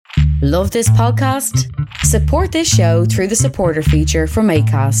Love this podcast? Support this show through the supporter feature from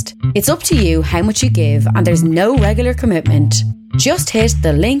Acast. It's up to you how much you give, and there's no regular commitment. Just hit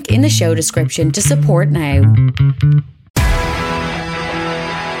the link in the show description to support now.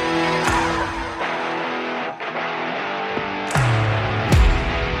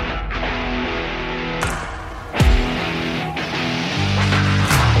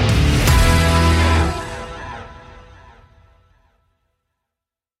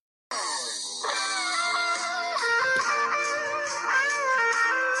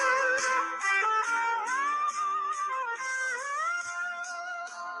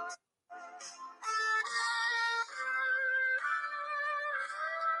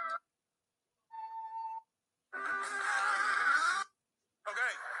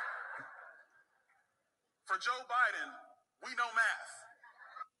 Okay. For Joe Biden, we know math.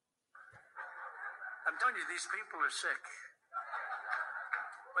 I'm telling you, these people are sick.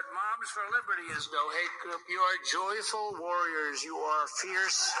 But Moms for Liberty is no hate group. You are joyful warriors. You are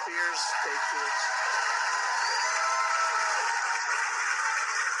fierce, fierce patriots.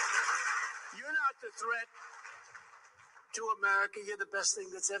 You're not the threat to America. You're the best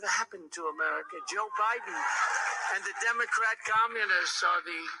thing that's ever happened to America. Joe Biden and the Democrat communists are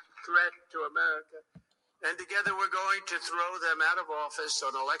the threat to America. And together we're going to throw them out of office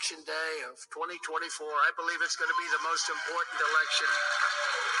on Election Day of 2024. I believe it's going to be the most important election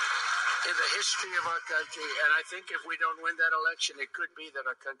in the history of our country. And I think if we don't win that election, it could be that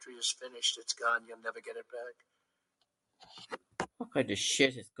our country is finished. It's gone. You'll never get it back. What kind of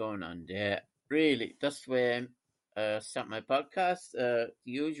shit is going on there? Really, that's the way I start my podcast. The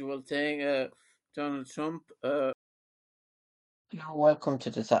usual thing, Donald Trump. Welcome to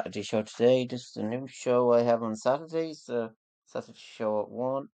the Saturday show today. This is a new show I have on Saturdays. Saturday show at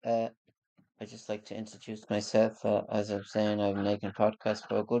 1. I just like to introduce myself. As I'm saying, I've been making podcasts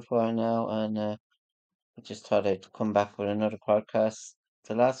for a good while now, and I just thought I'd come back with another podcast.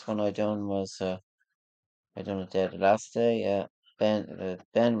 The last one I done was I done it there the last day.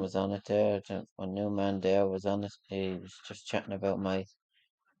 Ben was on it there. A new man there was on it. He was just chatting about my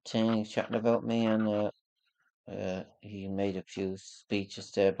thing, chatting about me, and he made a few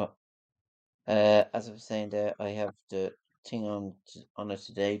speeches there. But as I was saying there, I have the thing on it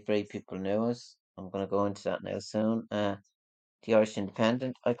today. Brave People News. I'm going to go into that now soon. The Irish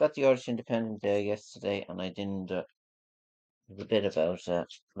Independent. I got the Irish Independent there yesterday, and I didn't. There's a bit about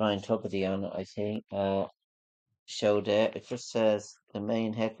Ryan Tubridy on it, I think. Show there. It just says the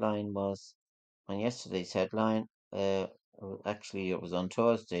main headline was on yesterday's headline. Actually, it was on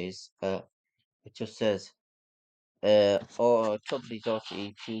Thursday's. It just says, Tubridy's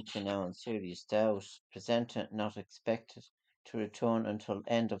RTE future now in serious doubt. Presenter not expected to return until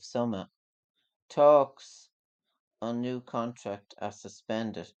end of summer. Talks on new contract are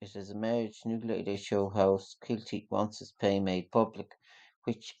suspended. It has emerged new Late Show host Kilty wants his pay made public,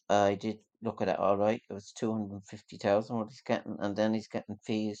 which I did look at it all right. It was 250,000 what he's getting, and then he's getting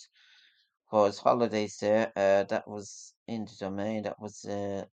fees for his holidays there. That was in the domain. That was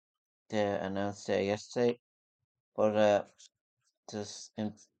there announced there yesterday. But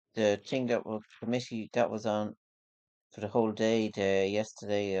the thing that was committee that was on for the whole day there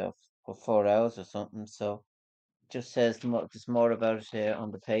yesterday for 4 hours or something. So just says there's more about it here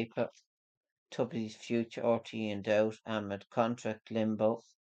on the paper. Tubridy's future, RTE in doubt, amid contract limbo.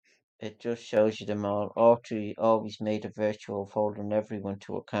 It just shows you them all. RTE always made a virtue of holding everyone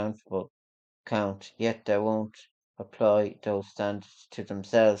to account, yet they won't apply those standards to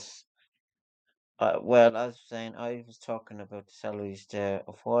themselves. Well, as I was saying, I was talking about the salaries there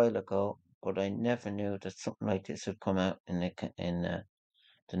a while ago, but I never knew that something like this would come out in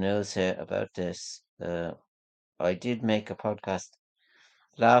the news here about this. I did make a podcast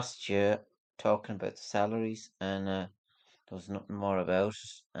last year talking about the salaries, and there was nothing more about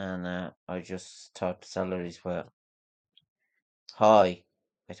it, and I just thought the salaries were high.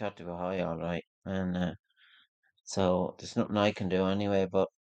 I thought they were high, all right, and so there's nothing I can do anyway. But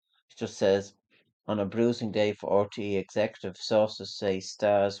it just says on a bruising day for RTE executive, sources say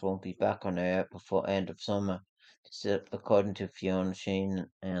stars won't be back on air before end of summer. This is according to Fiona Sheen,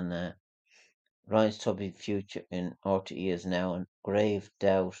 and Ryan's Tubridy future in RTE is now in grave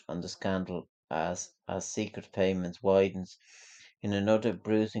doubt on the scandal as secret payments widens. In another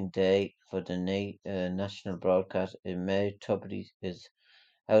bruising day for the national broadcast, in May, Tubridy is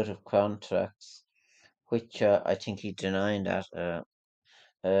out of contracts, which I think he's denying that.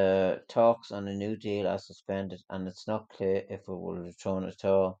 Talks on a new deal are suspended, and it's not clear if it will return at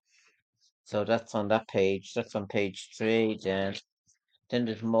all. So that's on that page. That's on page 3. Then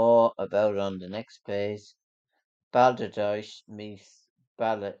there's more about it on the next page. Balderdash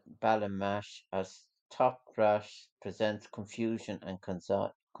Ballamash as Top Brass presents confusion and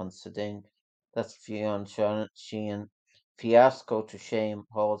considering. That's Fionn Sheehan. Fiasco to shame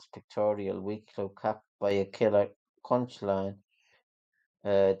Hall's pictorial Wicklow capped by a killer punchline.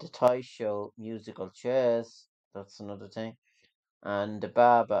 The Toy Show musical chairs. That's another thing. And the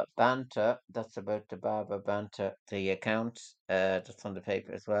Baba Banter. That's about the Baba Banter. The account. That's on the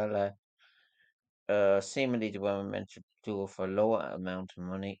paper as well. Seemingly they were meant to do it for a lower amount of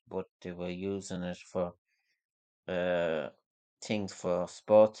money, but they were using it for things for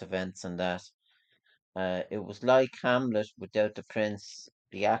sports events and that. It was like Hamlet without the prince,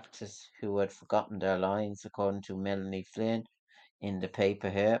 the actors who had forgotten their lines, according to Melanie Flynn in the paper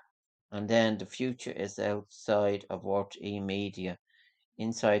here. And then the future is outside of what media.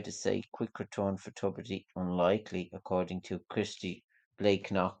 Inside say quick return for Tubridy unlikely, according to Christy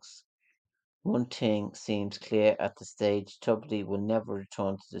Blake Knox. One thing seems clear at the stage: Tubridy will never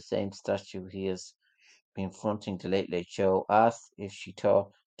return to the same statue he has been fronting the Late Late Show. Asked if she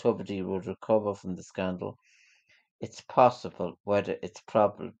thought Tubridy would recover from the scandal, it's possible. Whether it's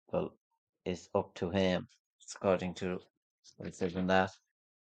probable is up to him, according to what it says in that.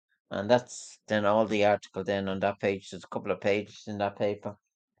 And that's then all the article then on that page. There's a couple of pages in that paper.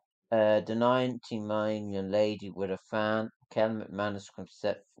 The 99 lady with a fan, Kelmet manuscript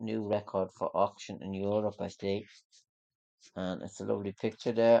set new record for auction in Europe, I see. And it's a lovely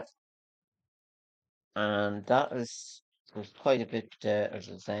picture there. And there's quite a bit there, as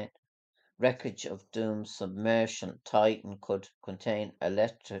I was saying. Wreckage of Doom submersion. Titan could contain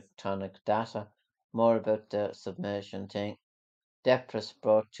electronic data. More about the submersion thing. Depress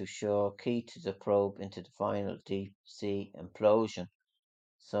brought to shore, key to the probe into the final deep sea implosion.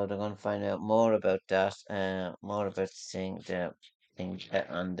 So they're going to find out more about that, more about the thing,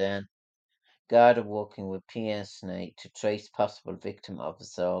 and then Garda working with PSNA to trace possible victim of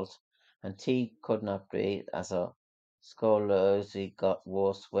assault, and T could not breathe as a scoliosis got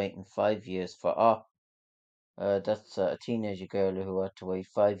worse, waiting 5 years for that's a teenager girl who had to wait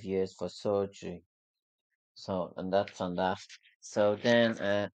 5 years for surgery. So, and that's on that. So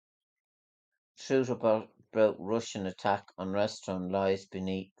then, truth about Russian attack on restaurant lies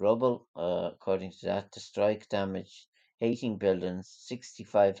beneath rubble. According to that, the strike damaged 18 buildings,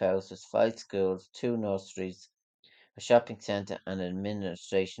 65 houses, 5 schools, 2 nurseries, a shopping centre, and an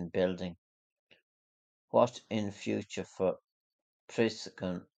administration building. What in future for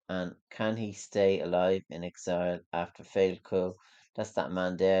Priscon, and can he stay alive in exile after failed coup? That's that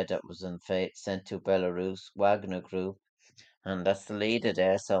man there that was sent to Belarus, Wagner Group, and that's the leader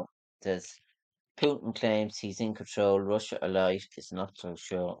there. So there's Putin claims he's in control. Russia alive is not so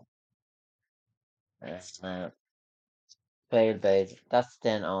sure. Failed bait. That's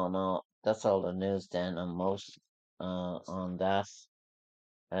then on all. That's all the news then on most on that.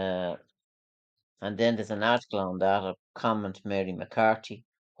 And then there's an article on that of comment Mary McCarthy.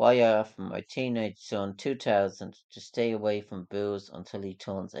 Why I offer my teenage son 2,000 to stay away from booze until he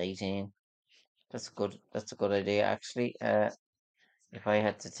turns 18. That's good. That's a good idea actually. If I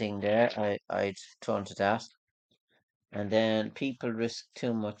had the thing there, I'd turn to that. And then people risk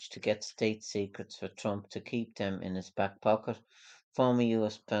too much to get state secrets for Trump to keep them in his back pocket. Former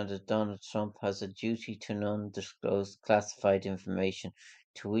US President Donald Trump has a duty to non-disclose classified information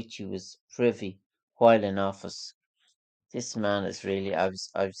to which he was privy while in office. This man is really. I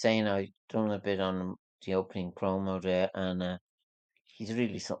was saying I've done a bit on the opening promo there, and he's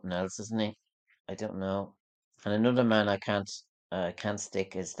really something else, isn't he? I don't know. And another man I can't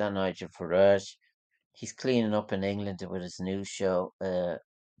stick is that Nigel Farage. He's cleaning up in England with his news show,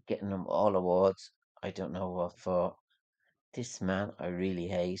 getting them all awards. I don't know what for. This man I really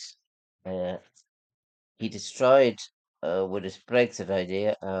hate. He destroyed with his Brexit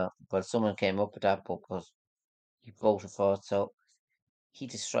idea. Well, someone came up with that because he voted for it, so he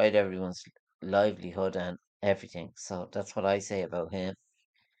destroyed everyone's livelihood and everything. So that's what I say about him.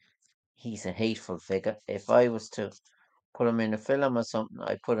 He's a hateful figure. If I was to put him in a film or something,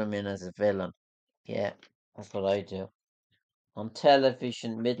 I'd put him in as a villain. Yeah, that's what I do. On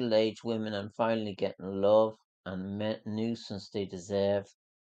television, middle-aged women are finally getting love and nuisance they deserve.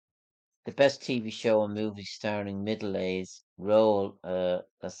 The best TV show or movie starring middle-aged role,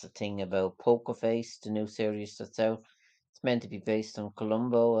 that's the thing about Poker Face, the new series that's out. It's meant to be based on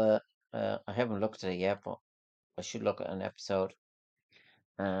Columbo. I haven't looked at it yet, but I should look at an episode.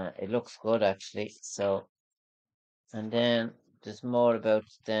 It looks good actually. So, and then there's more about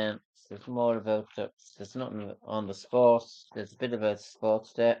then. There's more about there's nothing on the sports. There's a bit about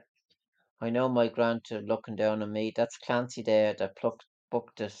sports there. I know my grant are looking down on me. That's Clancy there that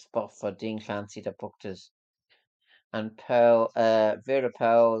booked the spot for Dean Clancy that booked his And Vera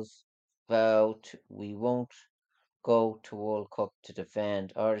Pauw's we won't go to World Cup to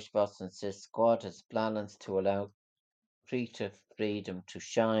defend. Irish boss insists squad has balance to allow creative freedom to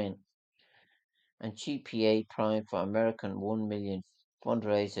shine. And GPA prime for American 1 million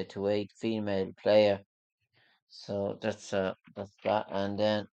fundraiser to aid female player. So that's that. And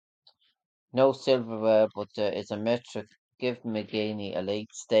then no silverware, but it's a metric. Give McGaney a late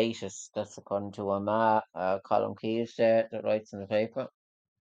status. That's according to Amar Colin Keys there that writes in the paper.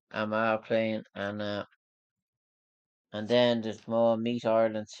 Amar playing and then there's more Meet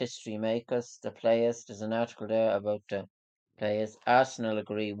Ireland's history makers, the players. There's an article there about the players. Arsenal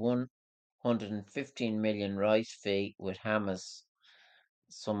agree 115 million rice fee with Hammers.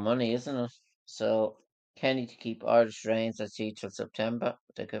 Some money, isn't it? So Kenny to keep Irish reigns, I see, till September.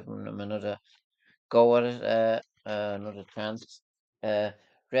 They're giving them another go at it, another chance.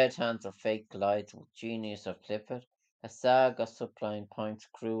 Red Hands of Fake collides with Genius of Clifford. A saga supplying points,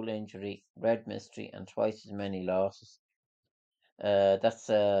 cruel injury, red mystery, and twice as many losses. That's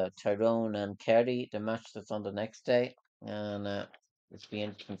Tyrone and Kerry, the match that's on the next day. And it's be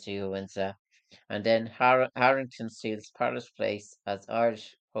interesting to see who wins that. And then Harrington seals Palace Place as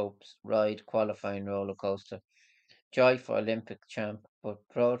Irish hopes ride qualifying roller coaster. Joy for Olympic champ, but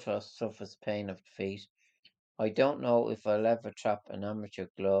Protoss suffers pain of defeat. I don't know if I'll ever trap an amateur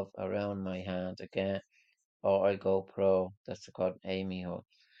glove around my hand again, or I'll go pro. That's according to Amy Hull.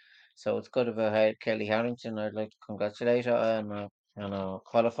 So it's good about Kelly Harrington. I'd like to congratulate her on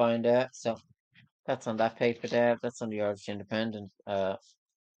qualifying there. So that's on that paper there. That's on the Irish Independent.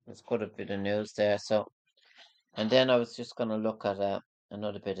 It's quite a bit of news there. So, and then I was just going to look at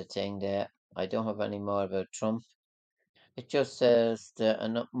another bit of thing there. I don't have any more about Trump. It just says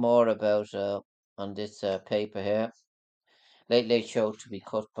more about on this paper here. Late Late Show to be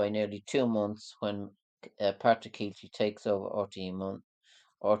cut by nearly 2 months when Patrick Keelty takes over RTE.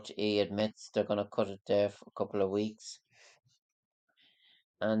 RTE admits they're going to cut it there for a couple of weeks.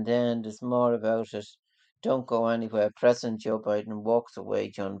 And then there's more about it. Don't go anywhere. President Joe Biden walks away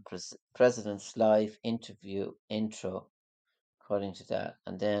during President's live interview intro, according to that.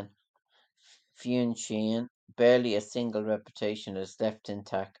 And then Fionn Sheahan, barely a single reputation is left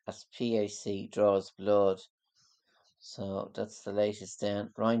intact as PAC draws blood. So that's the latest then.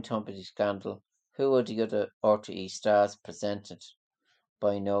 Ryan Tumpety scandal. Who are the other RTE stars presented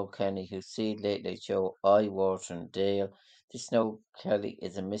by Noel Kenny, who see Late Late Show, Water and Dale? This Noel Kelly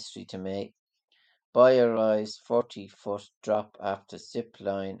is a mystery to me. Buyer rise 40-foot drop after zip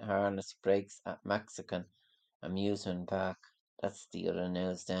line harness breaks at Mexican amusement park. That's the other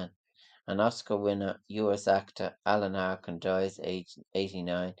news then. An Oscar winner, US actor Alan Arkin dies aged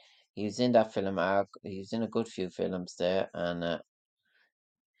 89. He was in that film, he was in a good few films there, and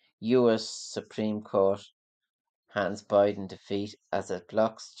US Supreme Court hands Biden defeat as it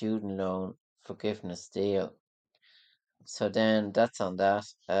blocks student loan forgiveness deal. So then that's on that.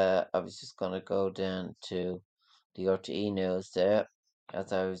 I was just going to go down to the RTE news there,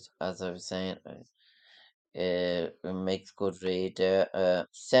 as I was saying. It makes good read there.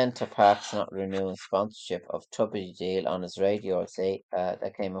 Centre Parks not renewing sponsorship of Tubbity Deal on his radio. I say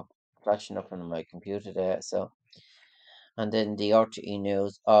that came up flashing up on my computer there. So, and then the RTE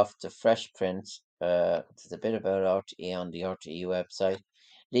news off the Fresh Print. There's a bit about RTE on the RTE website.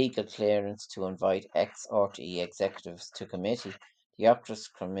 Legal clearance to invite ex-RTE executives to committee. The Oireachtas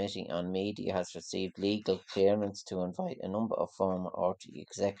Committee on Media has received legal clearance to invite a number of former RTE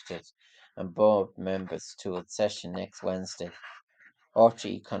executives and board members to its session next Wednesday.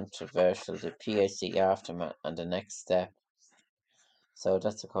 RTE controversial, the PAC aftermath and the next step. So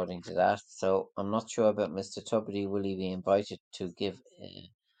that's according to that. So I'm not sure about Mr. Tubridy. Will he be invited to give a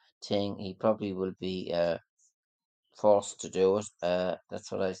thing? He probably will be forced to do it.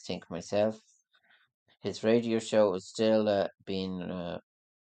 That's what I think myself. His radio show is still being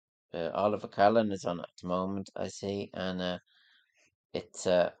Oliver Callan is on at the moment, I see, and it's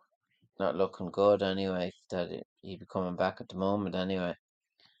not looking good anyway. He'd be coming back at the moment anyway.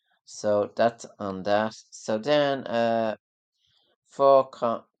 So that's on that. So then, four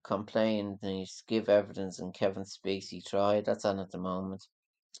complainants give evidence in Kevin Spacey trial. That's on at the moment.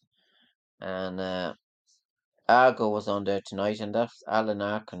 And Argo was on there tonight, and that's Alan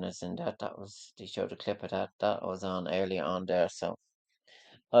Arkin is in that. They showed a clip of that. That was on earlier on there. So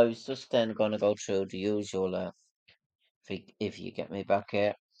I was just then going to go through the usual. If you get me back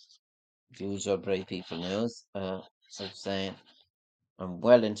here, the usual Brave People news. So saying I'm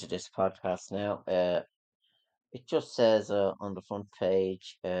well into this podcast now. It just says on the front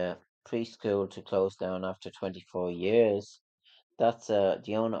page, preschool to close down after 24 years. That's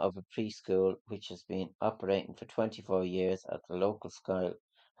the owner of a preschool which has been operating for 24 years at the local school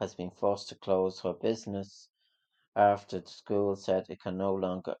has been forced to close her business after the school said it can no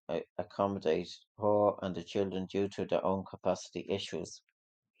longer accommodate her and the children due to their own capacity issues.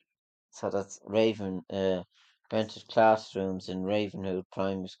 So that's Raven rented classrooms in Ravenwood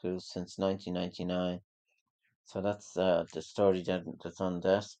Primary School since 1999. So that's the story that's on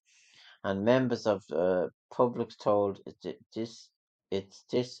this. And members of the public told it's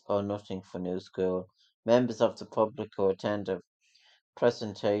this or nothing for New School. Members of the public who attend a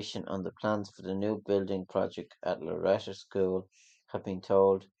presentation on the plans for the new building project at Loretta School have been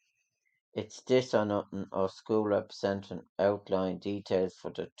told it's this or nothing. Or school representative outlined details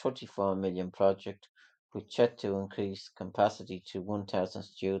for the 34 million project, which set to increase capacity to 1,000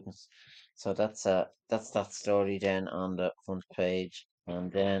 students. So that's that story then on the front page,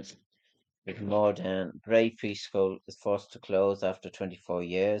 and then with more than Bray Preschool is forced to close after 24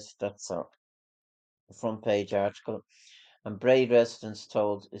 years. That's a front page article. And Bray residents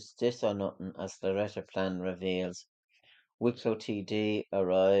told it's this or nothing as the Loretta plan reveals. Wicklow TD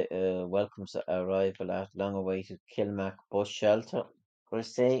welcomes the arrival at long-awaited Kilmac bus shelter. We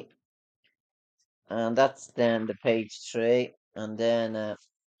see, and that's then the page 3, and then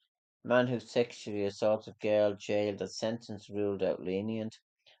man who sexually assaulted girl jailed as sentence ruled out lenient.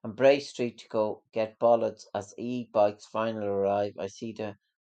 And Bray Street to go get bollards as e-bikes finally arrive. I see them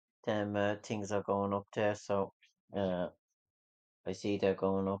things are going up there, so I see they're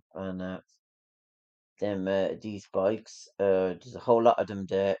going up, and these bikes. There's a whole lot of them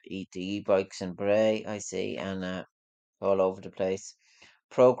there. The e-bikes in Bray, I see, and all over the place.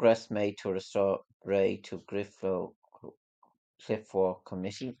 Progress made to restore Bray to Clifford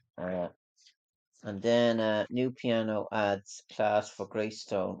Committee. And then new piano adds class for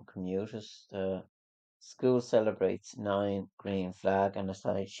Greystone commuters. The school celebrates 9 green flag, and as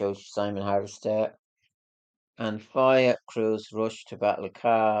I shows Simon Harris there. And fire crews rush to battle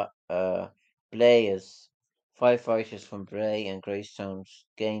car blaze. Firefighters from Bray and Greystone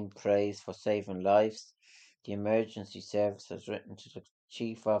gain praise for saving lives. The emergency service has written to the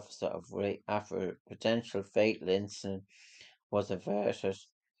chief officer of Bray after a potential fatal incident was averted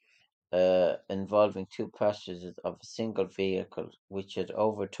involving 2 passengers of a single vehicle which had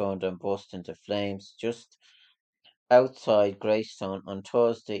overturned and burst into flames just outside Greystone on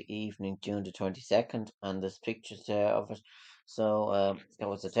Thursday evening, June the 22nd, and there's pictures there of it. So it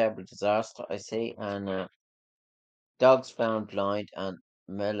was a terrible disaster, I see. And dogs found blind and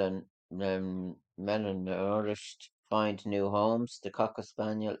malnourished find new homes. The Cocker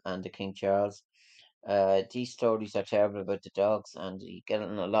Spaniel and the King Charles. These stories are terrible about the dogs, and you get a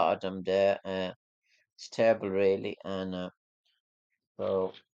lot of them there. It's terrible, really. And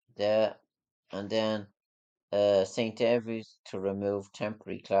so there, and then St. David's to remove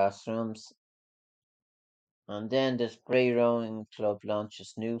temporary classrooms. And then the Bray Rowing Club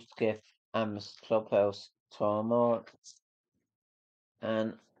launches new skiff, Amos Clubhouse Tormore.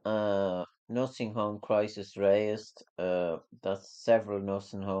 And nursing home crisis raised. That's several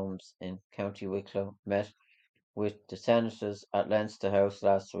nursing homes in County Wicklow met with the senators at Leinster House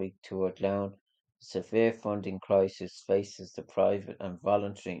last week to outline the severe funding crisis faces the private and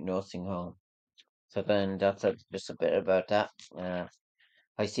voluntary nursing home. So then that's just a bit about that.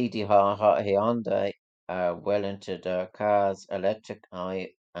 I see the Hyundai well into the cars, electric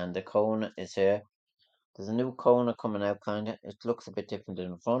and the Kona is here. There's a new Kona coming out, kinda. It looks a bit different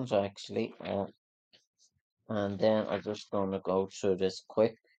in the front, actually. And then I'm just gonna go through this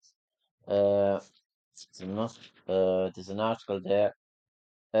quick. There's an article there.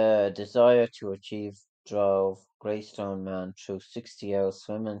 Desire to achieve drove Greystone man through 60-hour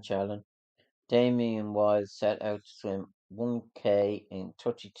swimming challenge. Damien Wild set out to swim 1K in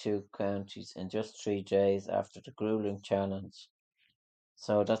 32 counties in just 3 days after the grueling challenge.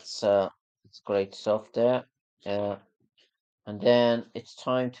 So that's it's great stuff there. And then it's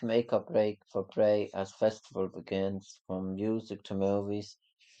time to make a break for Bray as festival begins, from music to movies.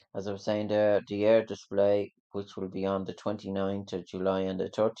 As I was saying there, the air display, which will be on the 29th of July and the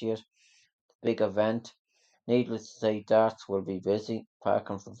 30th, big event. Needless to say, darts will be busy,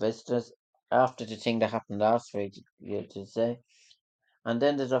 parking for visitors. After the thing that happened last week, you to say. And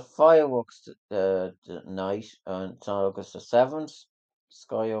then there's a fireworks the night on August the 7th,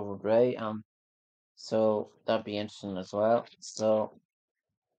 Sky over Bray. So that'd be interesting as well. So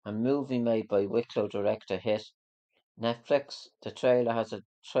a movie made by Wicklow director hit Netflix. The trailer has a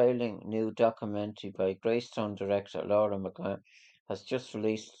trailing new documentary by Greystone director Laura McGuire has just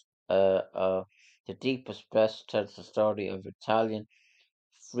released. The Deepest Breast tells the story of Italian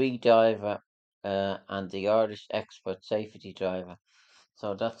free diver and the Irish expert safety driver.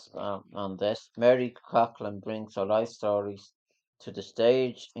 So that's on this. Mary Coughlin brings her life stories to the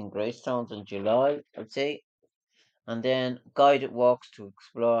stage in Greystones in July, I'd say. And then guided walks to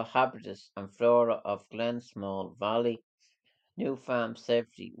explore habitats and flora of Glensmall Valley. New farm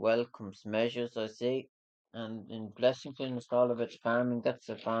safety welcomes measures, I see. And in Blessington, it's all about farming. That's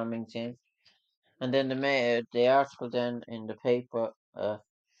the farming thing. And then the article then in the paper,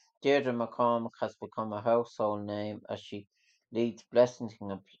 Deirdre McCormack has become a household name as she leads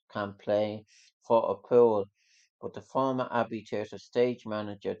Blessington campaign for a pool. But the former Abbey Theatre stage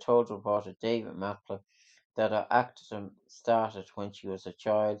manager told reporter David Mackler that her activism started when she was a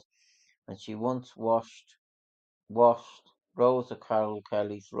child, and she once washed Rosa Carroll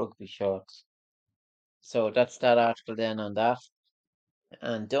Kelly's rugby shorts. So that's that article then on that.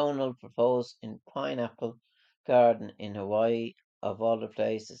 And Donald proposed in Pineapple Garden in Hawaii, of all the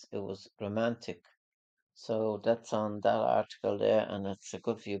places. It was romantic. So that's on that article there, and it's a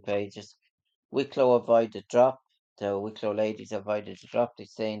good few pages. Wicklow avoided drop. The Wicklow ladies avoided the drop. They're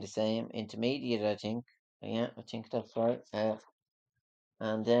staying the same. Intermediate, I think. Yeah, I think that's right.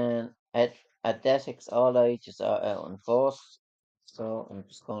 And then athletics, all ages are out in force. So I'm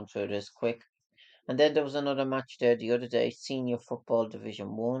just going through this quick. And then there was another match there the other day, Senior Football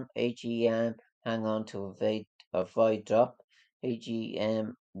Division 1. AGM hang on to avoid drop.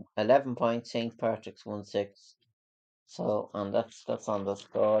 AGM 11 points, St. Patrick's 1-6. So, and that's on the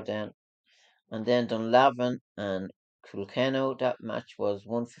score then. And then Dunlavin and Kilkenny, that match was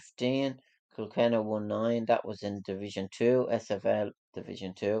 1-15. Kilkenny 1-9. That was in Division 2, SFL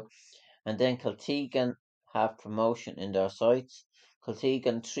Division 2. And then Kiltegan have promotion in their sights.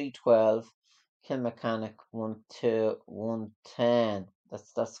 Kiltegan 3-12. Kilmechanic 1-10.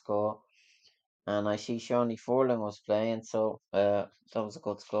 That's that score. And I see Shawnee Furlong was playing, so that was a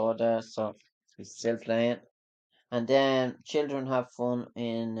good score there. So he's still playing. And then children have fun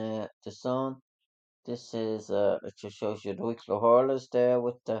in the sun. This is it just shows you the Wicklow hurlers there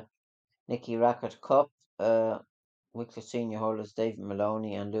with the Nicky Rackard Cup. Wicklow senior hurlers David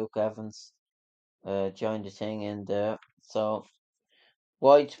Maloney and Luke Evans joined the thing in there. So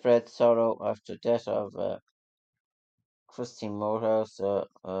widespread sorrow after death of Christine Morehouse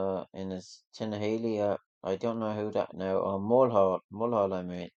in his Tinahely. I don't know who that now. Or Mulhall, I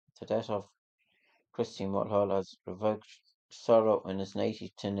mean. The death of Christine Mulhall has provoked sorrow in his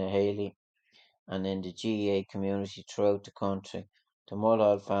native Tinahely and in the GAA community throughout the country. The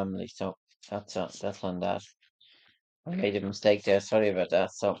Mulhall family. So that's on that. I made a mistake there. Sorry about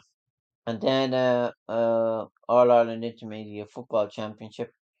that. So. And then All Ireland Intermediate Football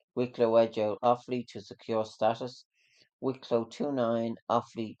Championship, Wicklow edge out Offaly to secure status. Wicklow 2-9,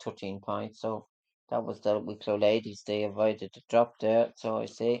 Offaly 13 points. So that was the Wicklow ladies. They avoided the drop there. So I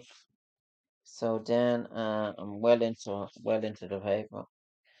see. So then I'm well into the paper.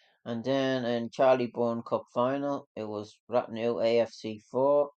 And then in Charlie Bourne Cup final, it was Rathnew AFC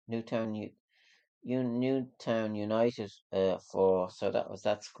 4, Newtown United 4. So that was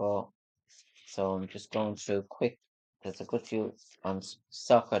that score. So I'm just going through quick. There's a good few on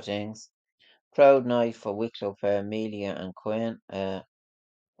soccer things. Proud night for Wicklow for Amelia and Quinn in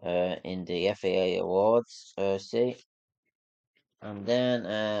the FAA Awards. See. And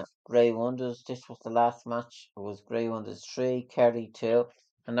then Grey Wonders. This was the last match. It was Grey Wonders 3, Kerry 2.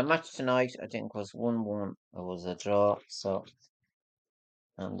 And the match tonight, I think, was 1-1. It was a draw. So,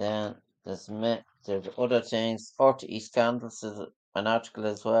 and then there's other things. RTE Scandals is an article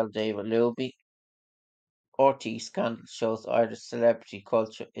as well. David Luby. RTE Scandal shows Irish celebrity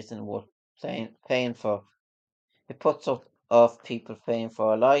culture isn't worth paying for. It puts up of people paying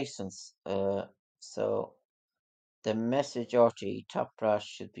for a license. So the message RTE top brass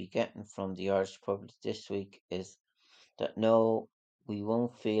should be getting from the Irish public this week is that no, we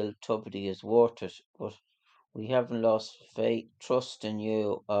won't feel Tubridy is worth it, but we haven't lost trust in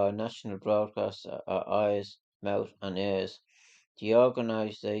you, our national broadcaster, our eyes, mouth, and ears. The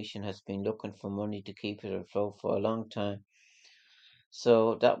organisation has been looking for money to keep it afloat for a long time.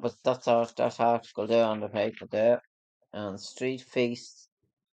 So that's that article there on the paper there. And Street Feast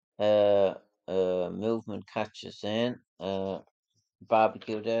movement catches in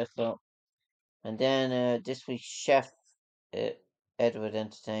barbecue there. So and then this week's chef Edward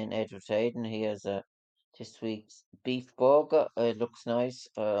Hayden. He has this week's beef burger. It looks nice.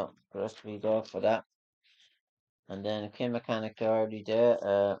 For us to be there for that. And then Kim Mechanic already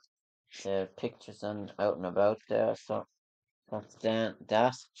there. The pictures and out and about there. So that's then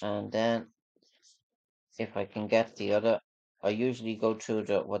that. And then if I can get the other, I usually go through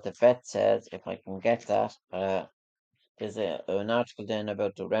what the vet says. If I can get that, there's an article then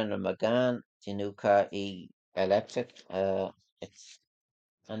about the Renner McGann the new car electric. It's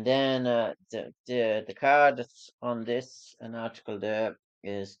and then the car that's on this an article there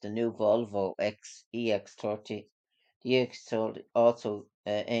is the new Volvo X EX30. The EX30 also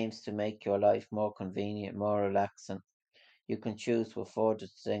aims to make your life more convenient, more relaxing. You can choose with four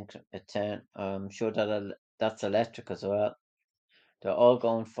distinct turn. I'm sure that's electric as well. They're all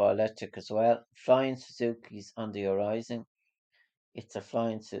going for electric as well. Flying Suzuki's on the horizon. It's a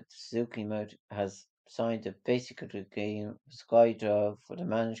flying Suzuki has signed a basic agreement with SkyDrive for the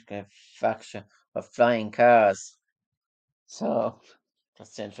manufacture of flying cars. So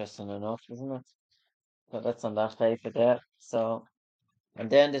that's interesting enough, isn't it? So that's on that paper there. So, and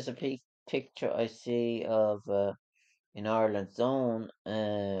then there's a picture I see of in Ireland's Zone.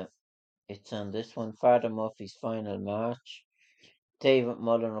 It's on this one, Father Murphy's final march. David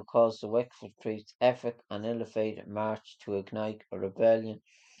Mullen recalls the Wexford priest's epic and ill-fated march to ignite a rebellion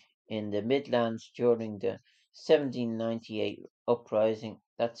in the Midlands during the 1798 uprising.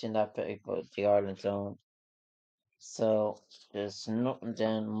 That's in that paper, the Ireland's Own. So there's nothing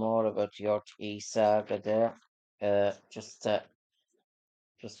then more about the RTE saga there. Just the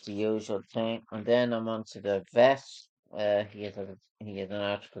usual thing. And then I'm on to the vet. He has an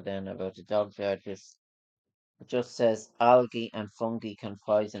article then about the dog yard. It just says algae and fungi can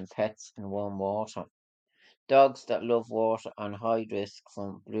poison pets in warm water. Dogs that love water are on high risk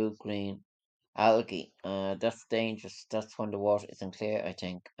from blue-green algae. That's dangerous. That's when the water isn't clear, I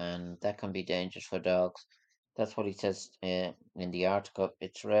think, and that can be dangerous for dogs. That's what he says in the article.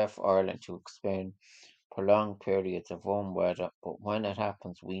 It's rare for Ireland to experience prolonged periods of warm weather, but when it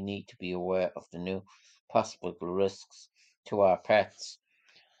happens, we need to be aware of the new possible risks to our pets.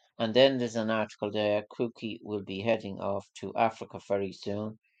 And then there's an article there. Cookie will be heading off to Africa very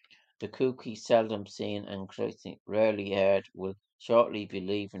soon. The cookie, seldom seen and rarely heard, will shortly be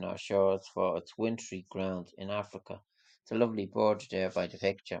leaving our shores for its wintry grounds in Africa. It's a lovely bird there by the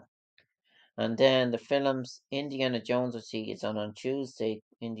picture. And then the films Indiana Jones is on Tuesday.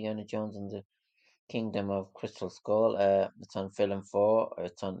 Indiana Jones and the Kingdom of Crystal Skull. It's on Film 4.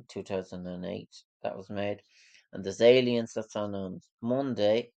 It's on 2008. That was made. And there's Aliens. That's on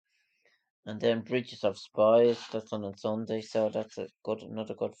Monday. And then Bridges of Spies. That's on Sunday. So that's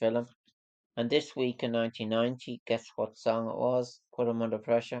another good film. And this week in 1990, guess what song it was? Put 'em Under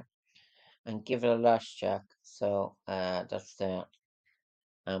Pressure. And Give It a Lash, Jack. So that's there.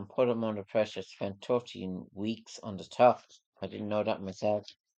 And Put 'em Under Pressure spent 13 weeks on the top. I didn't know that myself.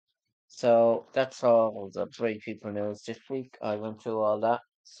 So that's all the Brave People news this week. I went through all that.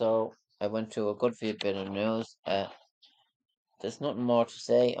 So I went through a good few bit of news. There's nothing more to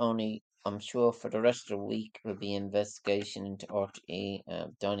say, only I'm sure for the rest of the week there'll be investigation into RTE,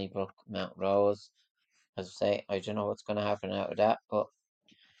 Donnybrook, Mount Rose. As I say, I don't know what's going to happen out of that, but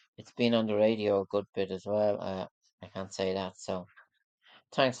it's been on the radio a good bit as well. I can't say that. So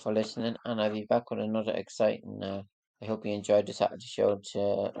thanks for listening, and I'll be back with another exciting. I hope you enjoyed the Saturday show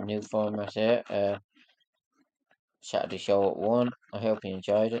to a new format here. Saturday show at 1. I hope you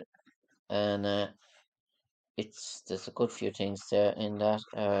enjoyed it, and there's a good few things there in that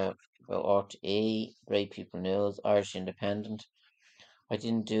about RTE, Brave People News, Irish Independent. I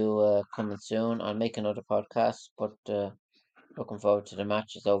didn't do Coming Soon. I'll make another podcast, but looking forward to the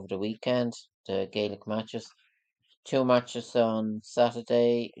matches over the weekend, the Gaelic matches. 2 matches on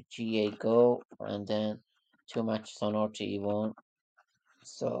Saturday, GA Go, and then 2 matches on RTE1.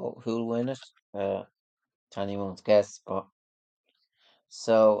 So who'll win it? Anyone's guess, but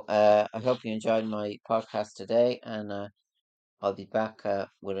so I hope you enjoyed my podcast today, and I'll be back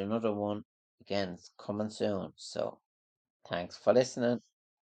with another one again coming soon. So thanks for listening.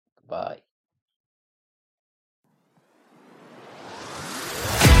 Bye.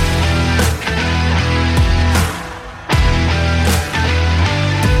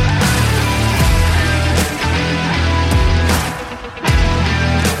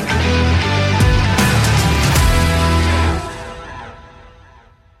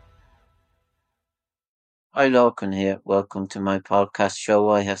 Hi, Lorcan here. Welcome to my podcast show.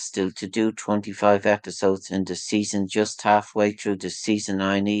 I have still to do 25 episodes in the season. Just halfway through the season,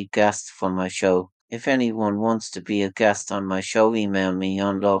 I need guests for my show. If anyone wants to be a guest on my show, email me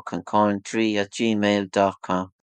on lorcancoin3@gmail.com.